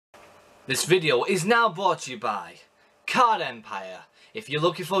This video is now brought to you by Card Empire. If you're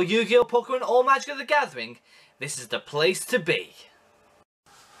looking for Yu-Gi-Oh, Pokemon or Magic the Gathering, this is the place to be.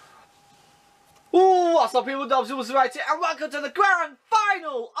 Ooh, what's up people, Dobbs, who's right here, and welcome to the grand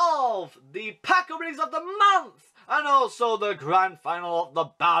final of the pack openings of the month, and also the grand final of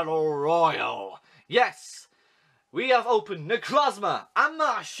the Battle Royal. Yes, we have opened Necrozma and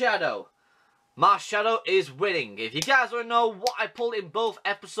Marshadow. Marshadow is winning. If you guys want to know what I pulled in both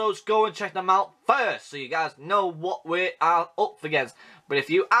episodes, go and check them out first, so you guys know what we are up against. But if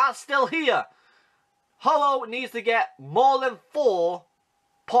you are still here, Holo needs to get more than 4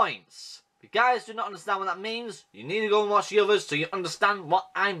 points. If you guys do not understand what that means, you need to go and watch the others so you understand what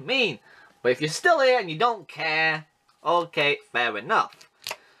I mean. But if you're still here and you don't care, okay, fair enough.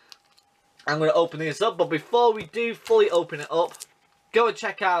 I'm going to open this up, but before we do fully open it up, go and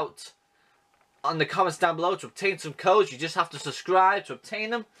check out on the comments down below to obtain some codes. You just have to subscribe to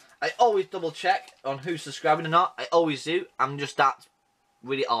obtain them. I always double check on who's subscribing or not. I always do. I'm just that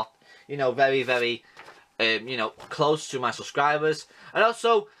really very close to my subscribers. And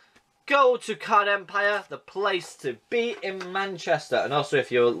also go to Card Empire, the place to be in Manchester. And also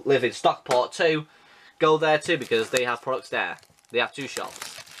if you live in Stockport too, go there too, because they have products there. They have 2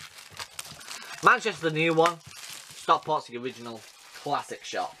 shops. Manchester's the new one. Stockport's the original classic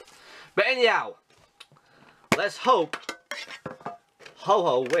shop. But anyhow, let's hope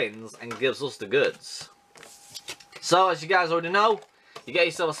Ho-Ho wins and gives us the goods. So, as you guys already know, you get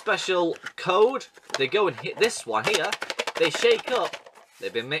yourself a special code. They go and hit this one here. They shake up.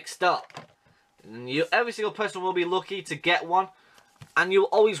 They've been mixed up. And every single person will be lucky to get one. And you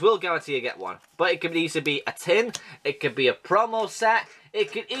always will guarantee you get one. But it could either be a tin, it could be a promo set,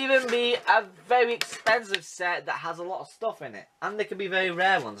 it could even be a very expensive set that has a lot of stuff in it. And they can be very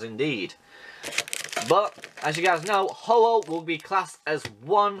rare ones indeed. But, as you guys know, Holo will be classed as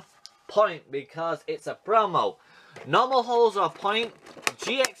 1 point because it's a promo. Normal Holos are a point,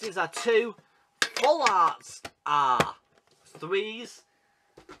 GXs are 2, Full Arts are 3s,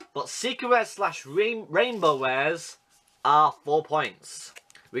 but Secret Rares / Rainbow Rares are 4 points.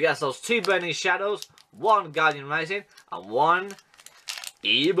 We get those 2 Burning Shadows, 1 Guardian Rising, and 1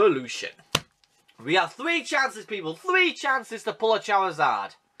 Evolution. We have 3 chances, people. 3 chances to pull a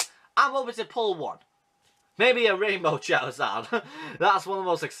Charizard. I'm hoping to pull one. Maybe a Rainbow Charizard. That's one of the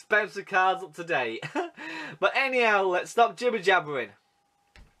most expensive cards up to date. But anyhow, let's stop jibber jabbering.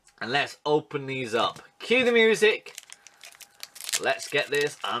 And let's open these up. Cue the music. Let's get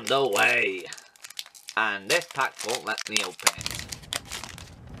this underway. And this pack won't let me open it.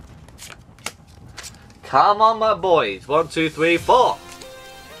 Come on, my boys. 1, 2, 3, 4.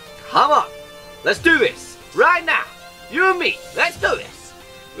 Come on. Let's do this. Right now. You and me. Let's do this.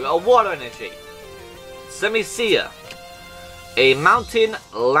 We got a Water Energy. Semi-Seer. A Mountain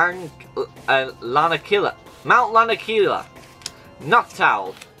Lanakila. Mount Lanakila.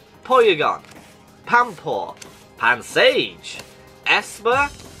 Noctowl. Porygon. Pampor. Pansage. Esper.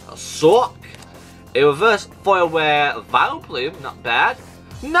 A Sork. A reverse foil wear Vileplume, not bad.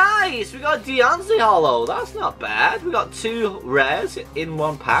 Nice! We got a Deontay Holo, that's not bad. We got 2 rares in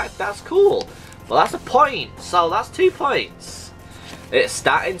 1 pack, that's cool. Well, that's a point, so that's 2 points. It's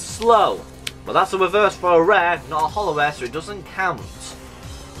starting slow, but that's a reverse for a rare, not a holo rare, so it doesn't count.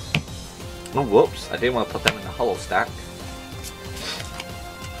 Oh, whoops, I didn't want to put them in the holo stack.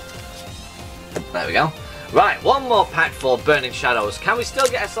 There we go. Right, 1 more pack for Burning Shadows. Can we still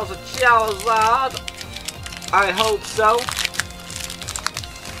get ourselves a Charizard? I hope so.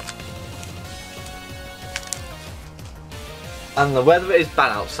 And the weather is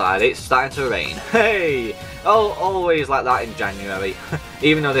bad outside. It's starting to rain. Hey! Oh, always like that in January.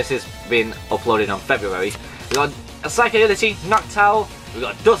 Even though this has been uploaded on February. We got a Psycho-Ability, Noctowl. We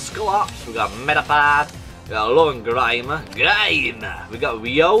got Dusclops. We got Metapod. We got Lauren Grime. We got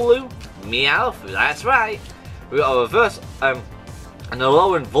Riolu. Meowth, that's right. We got a reverse, an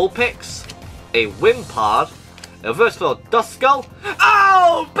Alolan Vulpix, a Wimpod, a reverse for Duskull.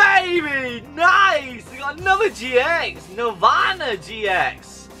 Oh, baby! Nice! We got another GX, Nirvana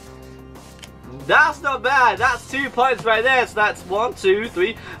GX. That's not bad. That's 2 points right there. So that's 1, 2,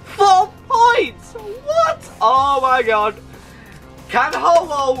 3, 4 points. What? Oh my god! Can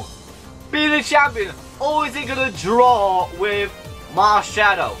Holo be the champion, or is he gonna draw with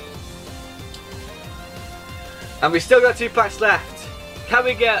Marshadow? And we still got 2 packs left. Can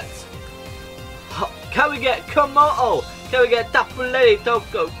we get Komodo? Can we get Tapu Lady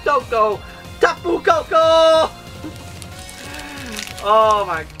Toko? Tapu Koko? Oh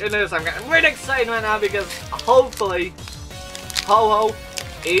my goodness, I'm getting really excited right now because hopefully Ho-Ho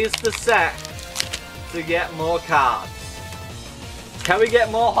is the set to get more cards. Can we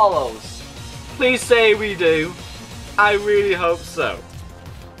get more holos? Please say we do. I really hope so.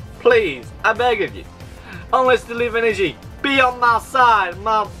 Please, I beg of you. Unless to leave energy, be on my side,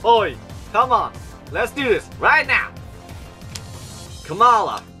 my boy. Come on, let's do this right now.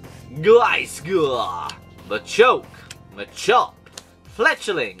 Kamala, Gleisgur, Machoke, Machop,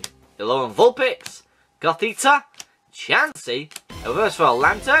 Fletchling, Eloran Vulpix, Gothita, Chansey, a verse for a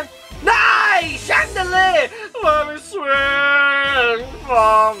Lantern. Nice! Chandelier! Let me swing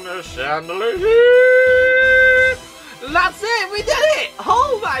from the chandelier. That's it, we did it!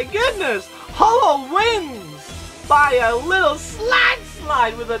 Oh my goodness! Hollow wins by a little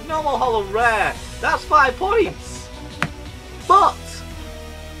slide with a normal hollow rare. That's 5 points. But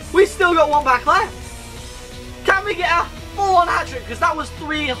we still got one pack left. Can we get a full-on hat trick? Because that was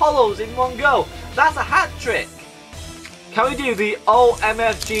 3 hollows in one go. That's a hat trick. Can we do the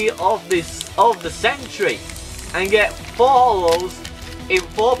OMFG of the century and get 4 hollows in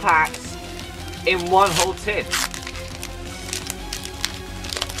 4 packs in one whole tin?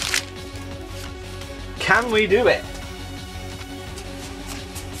 Can we do it?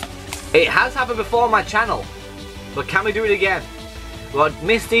 It has happened before on my channel, but can we do it again? We got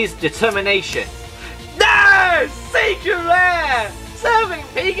Misty's determination. No! Secret rare! Serving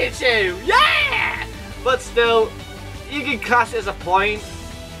Pikachu! Yeah! But still, you can class it as a point,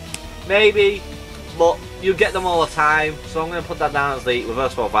 maybe, but you get them all the time, so I'm going to put that down as the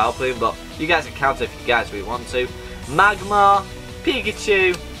reverse for Vileplume, but you guys can count it if you guys really want to. Magmar,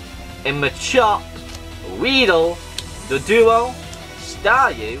 Pikachu, Machop, Weedle, the duo,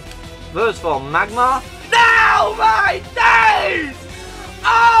 Staryu, verse for Magmar. No, my days!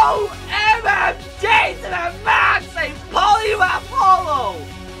 Oh, OMFG to the max! A Poliwrath Hollow!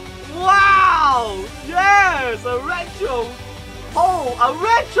 Wow! Yes! A retro pull! A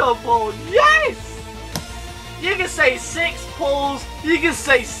retro pull! Yes! You can say 6 pulls, you can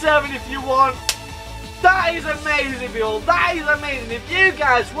say 7 if you want. That is amazing, people! That is amazing! If you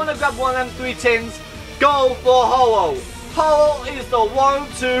guys want to grab one of them 3 tins, go for Hollow! Hollow is the one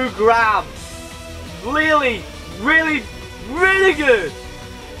to grab! Really, really, really good!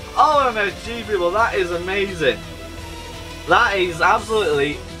 OMFG, people, that is amazing! That is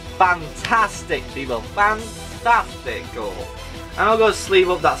absolutely fantastic, people. Fantastic goal. And I'll go sleeve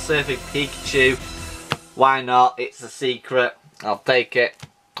up that Surfing Pikachu. Why not? It's a secret. I'll take it.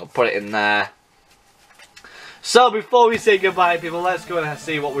 I'll put it in there. So before we say goodbye, people, let's go and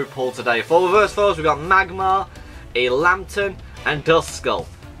see what we pulled today. For reverse fours, we've got Magmar, a Lantern, and Duskull.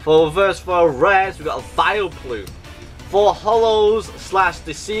 For reverse four rares, we've got a Vileplume. For hollows slash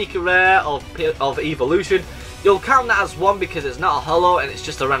the secret rare of evolution, you'll count that as 1 because it's not a hollow and it's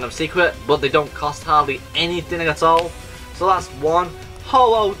just a random secret, but they don't cost hardly anything at all. So that's 1.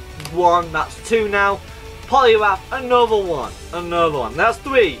 Hollow 1, that's 2 now. Poliwrath, another 1. Another 1. That's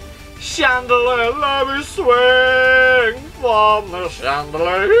 3. Chandelier, let me swing from the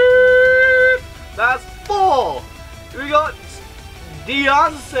chandelier. That's 4. We got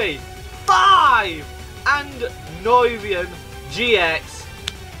Deontay, 5. And Novian GX,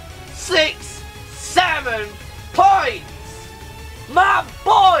 6, 7 points! My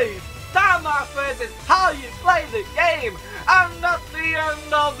boys, that, my friends, is how you play the game. And at the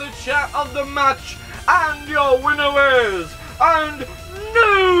end of the match, and your winner is, and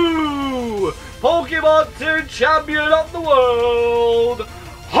new Pokemon 2 champion of the world,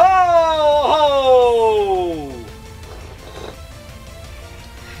 Ho-Ho!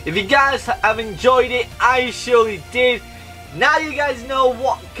 If you guys have enjoyed it, I surely did. Now you guys know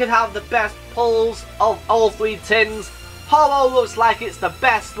what could have the best pulls of all 3 tins. Hollow looks like it's the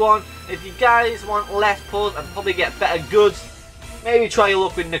best one. If you guys want less pulls and probably get better goods, maybe try your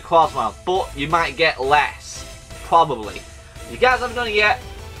luck with Necrozma, but you might get less. Probably. If you guys haven't done it yet,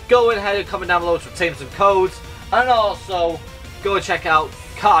 go ahead and comment down below to obtain some codes. And also, go check out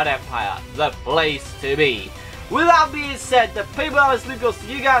Card Empire, the place to be. With that being said, the people I was goes to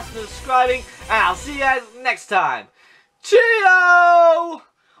you guys for subscribing, and I'll see you guys next time. Cheerio!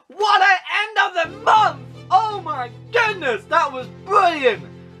 What an end of the month! Oh my goodness, that was brilliant!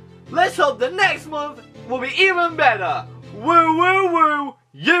 Let's hope the next month will be even better. Woo woo woo,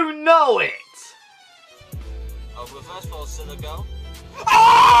 you know it! A reverse for Siligo.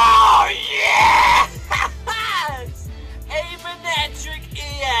 Oh yeah! A Manectric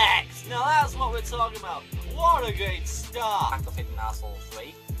EX! Now that's what we're talking about. What a great start! Pack of Hidden Arsenal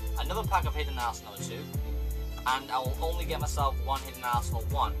 3, another pack of Hidden Arsenal 2, and I will only get myself 1 Hidden Arsenal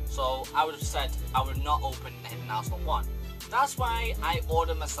 1. So I would have said I would not open Hidden Arsenal 1. That's why I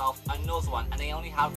ordered myself another one, and I only have